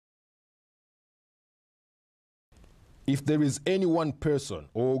If there is any one person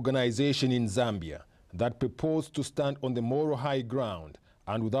or organization in Zambia that proposed to stand on the moral high ground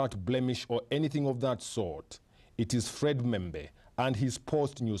and without blemish or anything of that sort, it is Fred Membe and his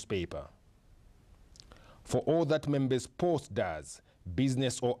Post newspaper. For all that Membe's Post does,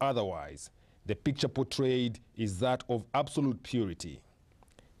 business or otherwise, the picture portrayed is that of absolute purity.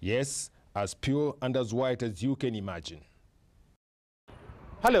 Yes, as pure and as white as you can imagine.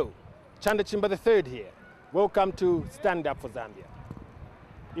 Hello, Chanda Chimba III here. Welcome to Stand Up For Zambia.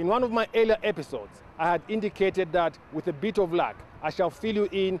 In one of my earlier episodes, I had indicated that with a bit of luck, I shall fill you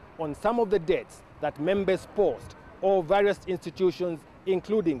in on some of the debts that members post or various institutions,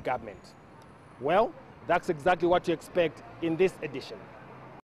 including government. Well, that's exactly what you expect in this edition.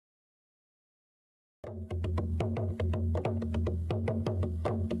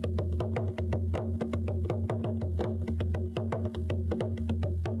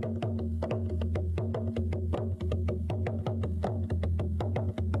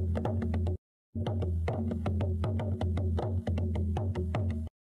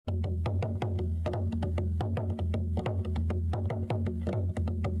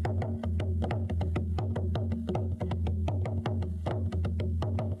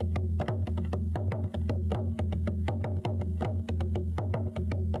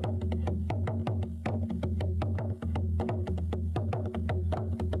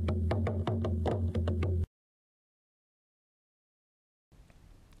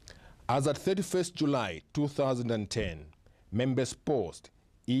 As at 31st July 2010, members post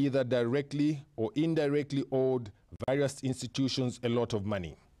either directly or indirectly owed various institutions a lot of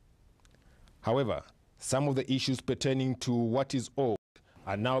money. However, some of the issues pertaining to what is owed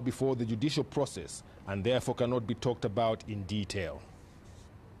are now before the judicial process and therefore cannot be talked about in detail.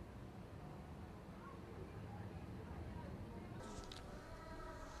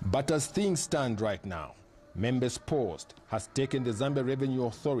 But as things stand right now, Members Post has taken the Zambia Revenue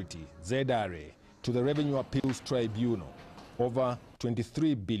Authority, ZRA, to the Revenue Appeals Tribunal over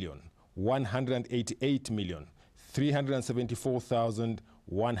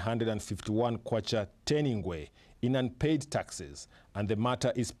 23,188,374,151 kwacha teningwe in unpaid taxes, and the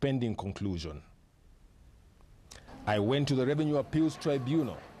matter is pending conclusion. I went to the Revenue Appeals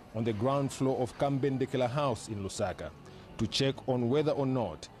Tribunal on the ground floor of Kambendekela House in Lusaka to check on whether or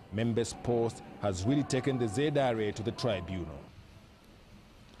not Members Post has really taken the ZRA to the tribunal.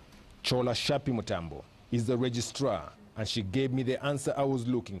 Chola Shapi Mutambo is the registrar, and she gave me the answer I was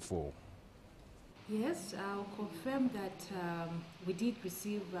looking for. Yes, I'll confirm that we did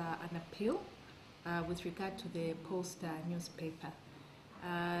receive an appeal with regard to the Post newspaper.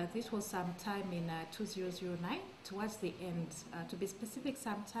 This was sometime in 2009, towards the end, to be specific,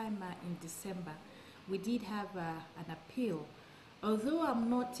 sometime in December. We did have an appeal. Although I'm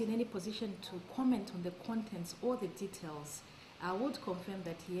not in any position to comment on the contents or the details, I would confirm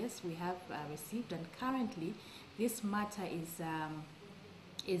that yes, we have received, and currently this matter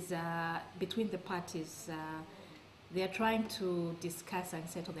is between the parties. They are trying to discuss and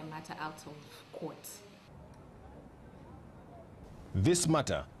settle the matter out of court. This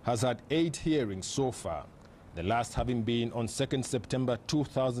matter has had 8 hearings so far, the last having been on 2nd September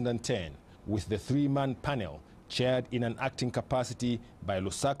 2010 with the 3-man panel chaired in an acting capacity by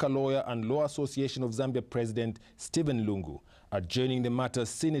Lusaka Lawyer and Law Association of Zambia President Stephen Lungu, adjourning the matter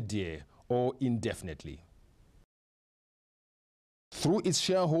sine die or indefinitely. Through its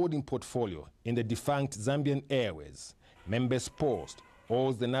shareholding portfolio in the defunct Zambian Airways, Members Post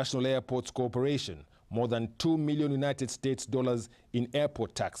owes the National Airports Corporation more than $2 million United States in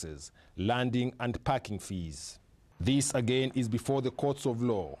airport taxes, landing and parking fees. This again is before the courts of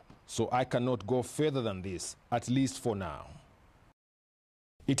law, so I cannot go further than this, at least for now.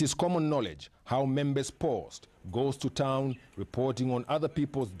 It is common knowledge how Members Post goes to town reporting on other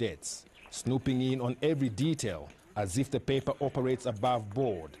people's debts, snooping in on every detail as if the paper operates above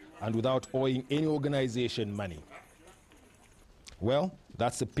board and without owing any organization money. Well,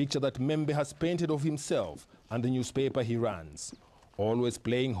 that's the picture that Membe has painted of himself and the newspaper he runs, always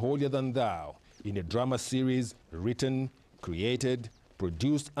playing holier than thou in a drama series written, created,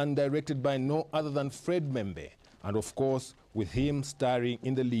 produced and directed by no other than Fred Membe, and of course with him starring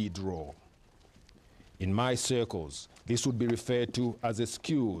in the lead role. In my circles, this would be referred to as a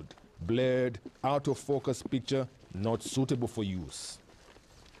skewed, blurred, out-of-focus picture not suitable for use.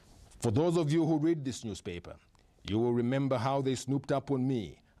 For those of you who read this newspaper, you will remember how they snooped up on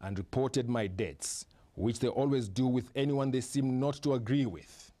me and reported my debts, which they always do with anyone they seem not to agree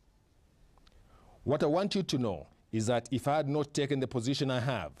with. What I want you to know is that if I had not taken the position I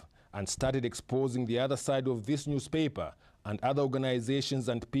have and started exposing the other side of this newspaper and other organizations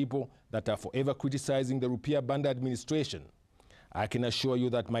and people that are forever criticizing the Rupiah Banda administration, I can assure you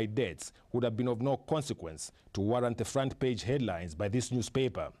that my deaths would have been of no consequence to warrant the front page headlines by this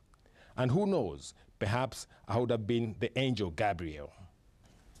newspaper. And who knows, perhaps I would have been the angel Gabriel.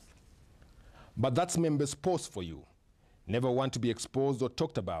 But that's members' post for you. Never want to be exposed or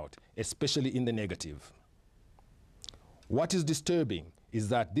talked about, especially in the negative. What is disturbing is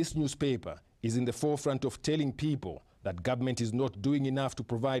that this newspaper is in the forefront of telling people that government is not doing enough to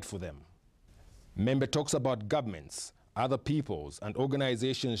provide for them. Member talks about governments, other people's and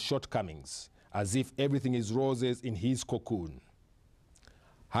organizations' shortcomings, as if everything is roses in his cocoon.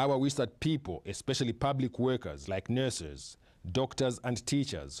 How I wish that people, especially public workers like nurses, doctors and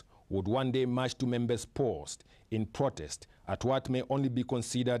teachers, would one day march to members' post in protest at what may only be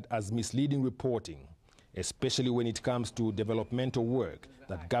considered as misleading reporting, especially when it comes to developmental work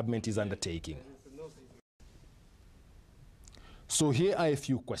that government is undertaking. So here are a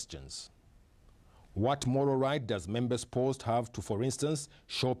few questions. What moral right does members' post have to, for instance,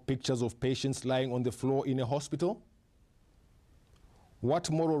 show pictures of patients lying on the floor in a hospital?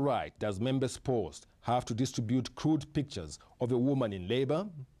 What moral right does members' post have to distribute crude pictures of a woman in labor?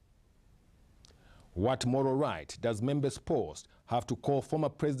 What moral right does members' post have to call former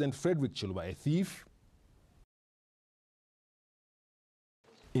President Frederick Chiluba a thief?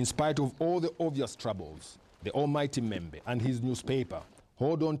 In spite of all the obvious troubles, the almighty member and his newspaper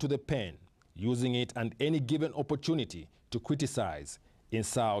hold on to the pen, using it and any given opportunity to criticize,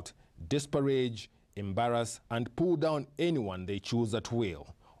 insult, disparage, embarrass, and pull down anyone they choose at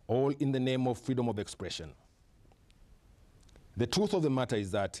will, all in the name of freedom of expression. The truth of the matter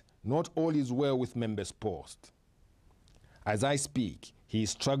is that not all is well with members' post. As I speak, he is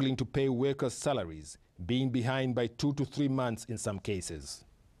struggling to pay workers' salaries, being behind by 2 to 3 months in some cases.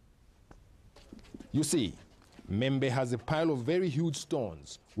 You see, Membe has a pile of very huge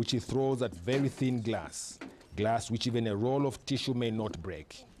stones which he throws at very thin glass which even a roll of tissue may not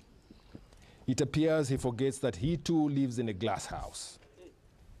break. It appears he forgets that he too lives in a glass house.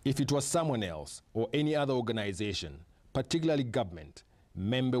 If it was someone else or any other organization, particularly government,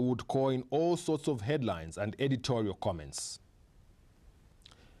 Membe would coin all sorts of headlines and editorial comments.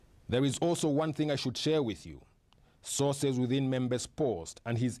 There is also one thing I should share with you. Sources within Membe's post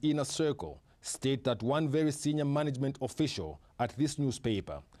and his inner circle state that one very senior management official at this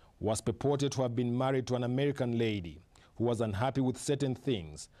newspaper was purported to have been married to an American lady who was unhappy with certain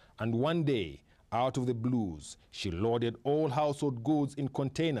things, and one day, out of the blues, she loaded all household goods in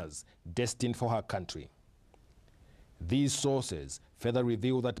containers destined for her country. These sources further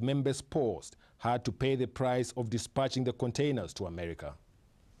reveal that Membe's post had to pay the price of dispatching the containers to America.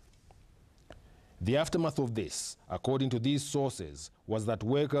 The aftermath of this, according to these sources, was that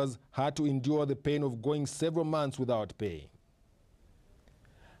workers had to endure the pain of going several months without pay.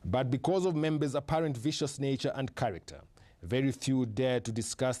 But because of Membe's apparent vicious nature and character, very few dared to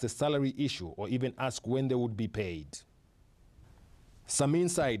discuss the salary issue or even ask when they would be paid. Some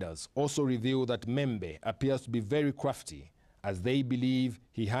insiders also reveal that Membe appears to be very crafty, as they believe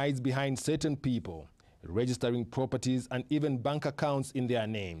he hides behind certain people, registering properties and even bank accounts in their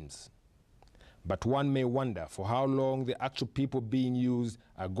names. But one may wonder for how long the actual people being used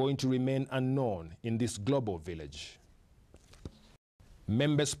are going to remain unknown in this global village.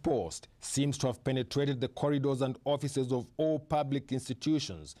 Membe's post seems to have penetrated the corridors and offices of all public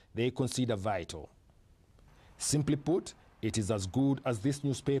institutions they consider vital. Simply put, it is as good as this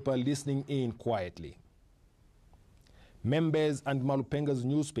newspaper listening in quietly. Membe's and Malupenga's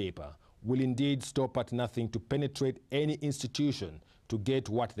newspaper will indeed stop at nothing to penetrate any institution to get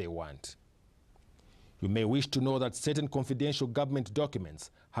what they want. You may wish to know that certain confidential government documents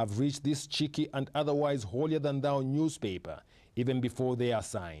have reached this cheeky and otherwise holier-than-thou newspaper even before they are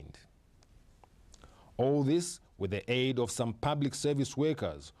signed. All this with the aid of some public service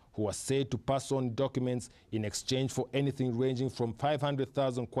workers who are said to pass on documents in exchange for anything ranging from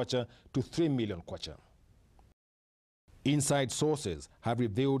 500,000 kwacha to 3 million kwacha. Inside sources have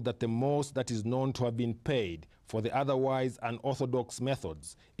revealed that the most that is known to have been paid for the otherwise unorthodox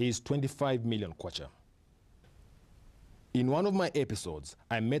methods is 25 million kwacha. In one of my episodes,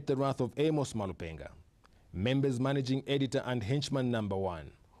 I met the wrath of Amos Malupenga, Membe's managing editor and henchman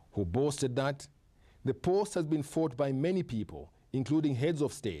 #1, who boasted that the post has been fought by many people, including heads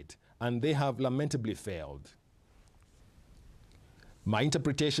of state, and they have lamentably failed. My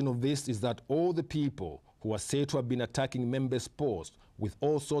interpretation of this is that all the people who are said to have been attacking Membe's post with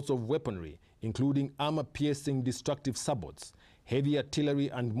all sorts of weaponry, including armor-piercing destructive sabots, heavy artillery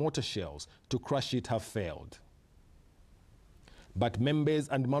and mortar shells to crush it, have failed. But Membe's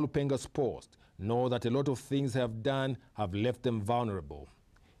and Malupenga's post know that a lot of things they have done have left them vulnerable.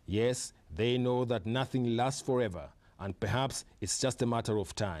 Yes, they know that nothing lasts forever, and perhaps it's just a matter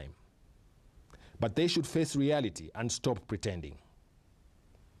of time. But they should face reality and stop pretending.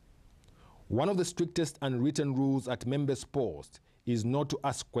 One of the strictest unwritten rules at members' posts is not to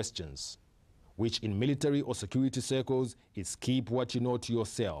ask questions, which in military or security circles is keep what you know to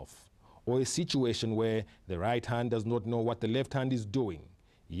yourself, or a situation where the right hand does not know what the left hand is doing,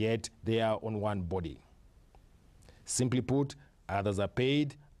 yet they are on one body. Simply put, others are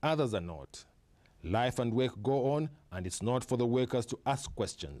paid, others are not. Life and work go on, and it's not for the workers to ask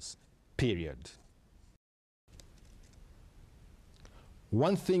questions, period.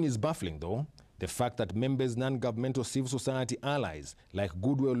 One thing is baffling, though, the fact that members' non-governmental civil society allies like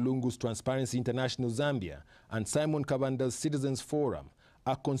Goodwill Lungu's Transparency International Zambia and Simon Kabanda's Citizens Forum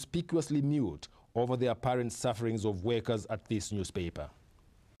are conspicuously mute over the apparent sufferings of workers at this newspaper.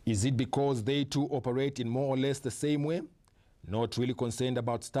 Is it because they too operate in more or less the same way, not really concerned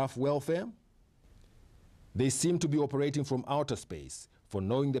about staff welfare? They seem to be operating from outer space, for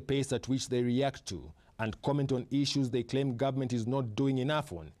knowing the pace at which they react to and comment on issues they claim government is not doing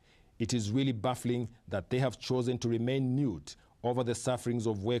enough on. It is really baffling that they have chosen to remain mute over the sufferings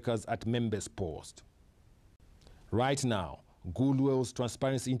of workers at members' posts. Right now, Goodwill's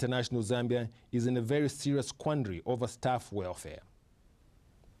Transparency International Zambia is in a very serious quandary over staff welfare.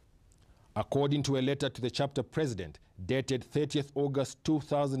 According to a letter to the chapter president dated 30th August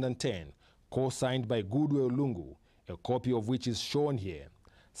 2010, co-signed by Goodwill Lungu, a copy of which is shown here,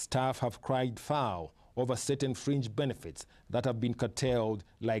 staff have cried foul over certain fringe benefits that have been curtailed,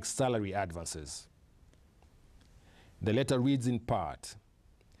 like salary advances. The letter reads in part,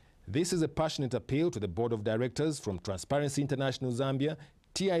 "This is a passionate appeal to the Board of Directors from Transparency International Zambia,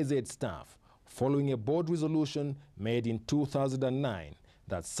 TIZ staff, following a board resolution made in 2009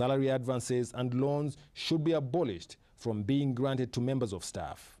 that salary advances and loans should be abolished from being granted to members of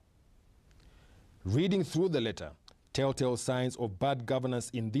staff." Reading through the letter, telltale signs of bad governance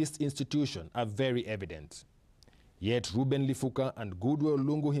in this institution are very evident. Yet Ruben Lifuka and Goodwill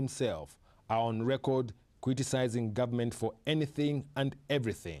Lungu himself are on record criticizing government for anything and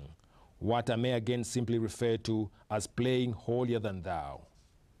everything, what I may again simply refer to as playing holier than thou.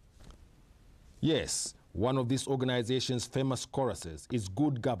 Yes, one of this organization's famous choruses is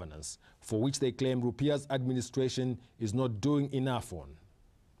good governance, for which they claim Rupiah's administration is not doing enough on.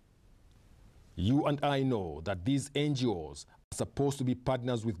 You and I know that these NGOs are supposed to be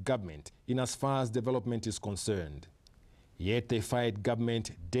partners with government in as far as development is concerned. Yet they fight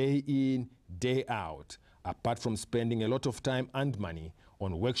government day in, day out, apart from spending a lot of time and money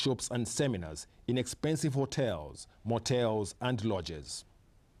on workshops and seminars in expensive hotels, motels, and lodges.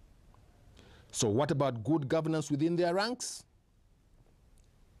 So what about good governance within their ranks?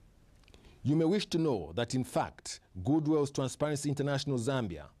 You may wish to know that, in fact, Goodwill's Transparency International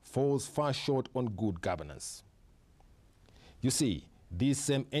Zambia falls far short on good governance. You see, these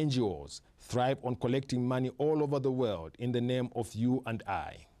same NGOs thrive on collecting money all over the world in the name of you and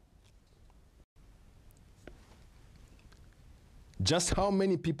I. Just how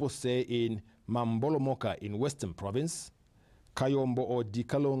many people say in Mambolomoka in Western Province, Kayombo or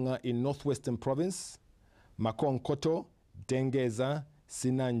Dikalonga in Northwestern Province, Makonkoto, Dengeza,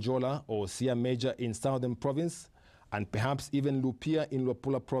 Sinanjola or Sia Major in Southern Province, and perhaps even Lupia in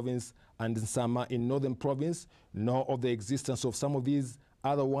Luapula Province and Nsama in Northern Province, know of the existence of some of these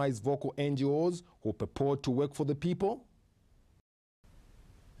otherwise vocal NGOs who purport to work for the people?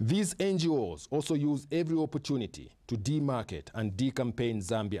 These NGOs also use every opportunity to demarket and decampaign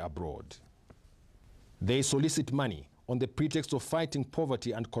Zambia abroad. They solicit money on the pretext of fighting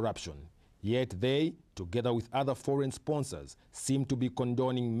poverty and corruption, yet they, together with other foreign sponsors, seem to be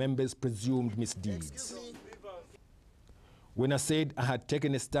condoning members' presumed misdeeds. When I said I had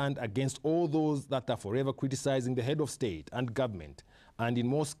taken a stand against all those that are forever criticizing the head of state and government, and in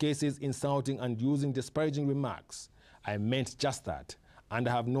most cases insulting and using disparaging remarks, I meant just that, and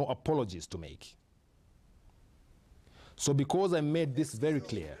I have no apologies to make. So because I made this very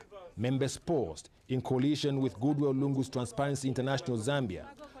clear, members post, in coalition with Goodwill Lungu's Transparency International Zambia,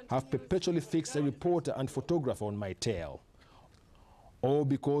 have perpetually fixed a reporter and photographer on my tail. All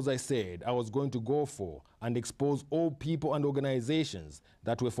because I said I was going to go for and expose all people and organizations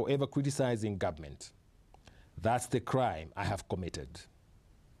that were forever criticizing government. That's the crime I have committed.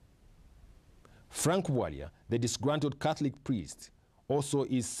 Frank Holier, the disgruntled Catholic priest, also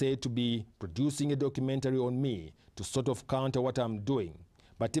is said to be producing a documentary on me to sort of counter what I'm doing.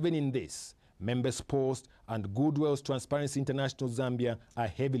 But even in this, Members Post and Goodwill's Transparency International Zambia are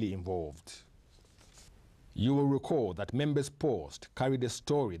heavily involved. You will recall that Members Post carried a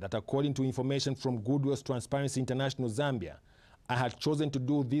story that, according to information from Goodwill's Transparency International Zambia, I had chosen to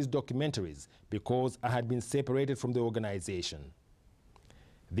do these documentaries because I had been separated from the organization.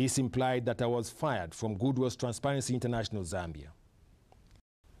 This implied that I was fired from Goodwill's Transparency International Zambia.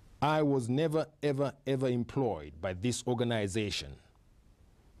 I was never, ever employed by this organization.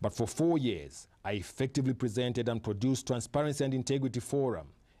 But for 4 years, I effectively presented and produced Transparency and Integrity Forum,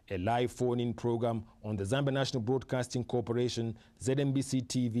 a live phone-in program on the Zambia National Broadcasting Corporation, ZNBC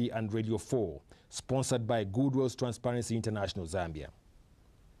TV and Radio 4, sponsored by Goodwill's Transparency International Zambia.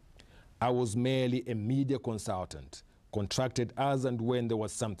 I was merely a media consultant, contracted as and when there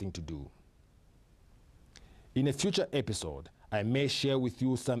was something to do. In a future episode, I may share with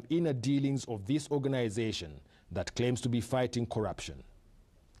you some inner dealings of this organization that claims to be fighting corruption.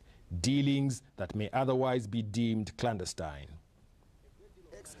 Dealings that may otherwise be deemed clandestine.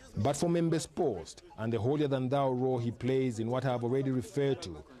 But for Members Post and the holier-than-thou role he plays in what I have already referred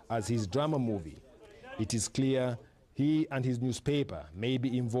to as his drama movie, it is clear he and his newspaper may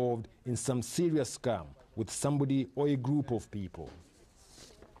be involved in some serious scam with somebody or a group of people.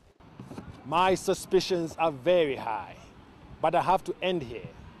 My suspicions are very high, but I have to end here.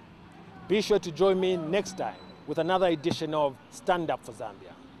 Be sure to join me next time with another edition of Stand Up For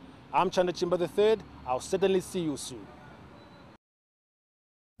Zambia. I'm Chanda Chimba III. I'll certainly see you soon.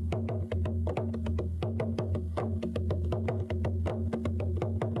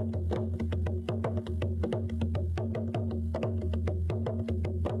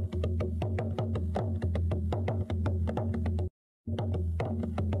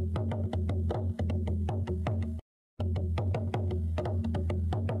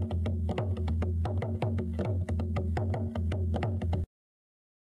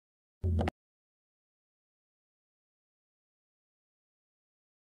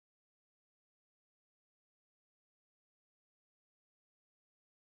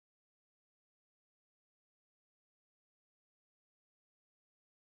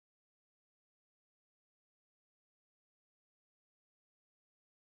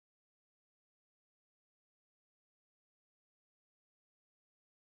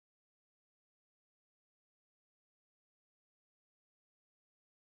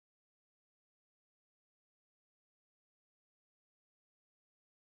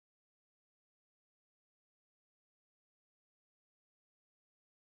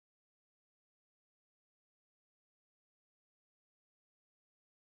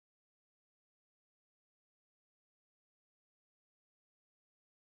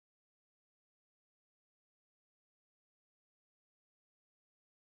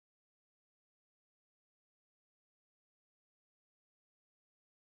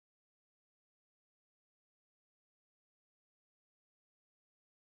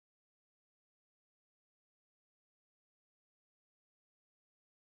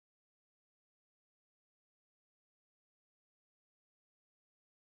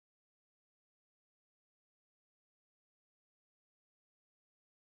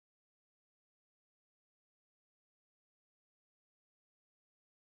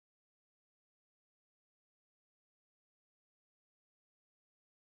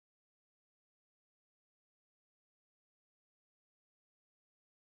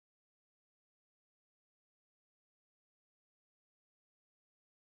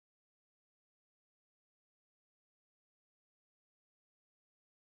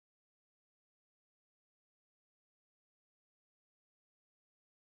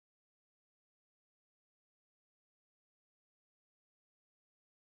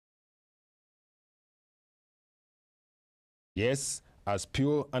 Yes, as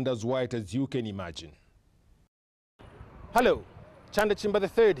pure and as white as you can imagine. Hello, Chanda Chimba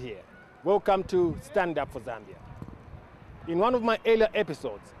III here. Welcome to Stand Up For Zambia. In one of my earlier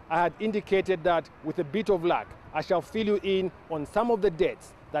episodes, I had indicated that with a bit of luck, I shall fill you in on some of the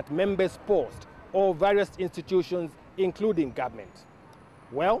debts that members post or various institutions, including government.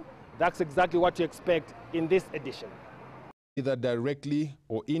 Well, that's exactly what you expect in this edition. Either directly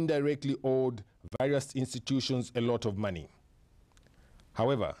or indirectly owed various institutions a lot of money.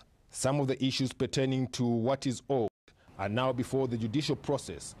 However, some of the issues pertaining to what is owed are now before the judicial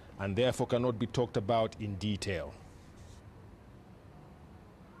process and therefore cannot be talked about in detail.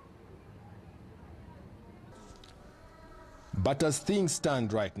 But as things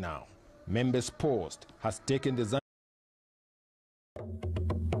stand right now, Members Post has taken the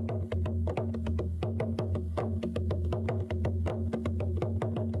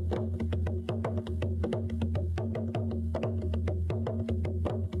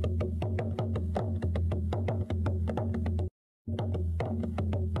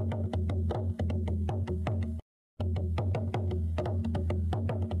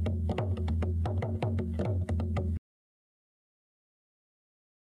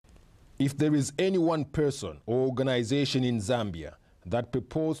If there is any one person or organization in Zambia that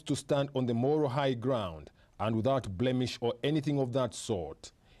purports to stand on the moral high ground and without blemish or anything of that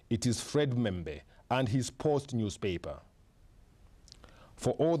sort, it is Fred Membe and his Post newspaper.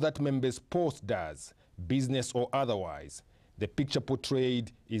 For all that Membe's Post does, business or otherwise, the picture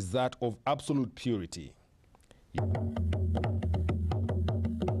portrayed is that of absolute purity.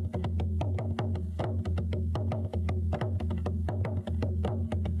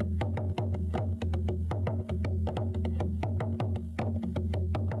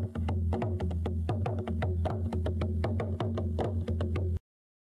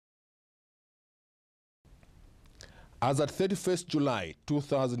 As at 31st July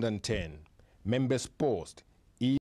 2010, Membe's Post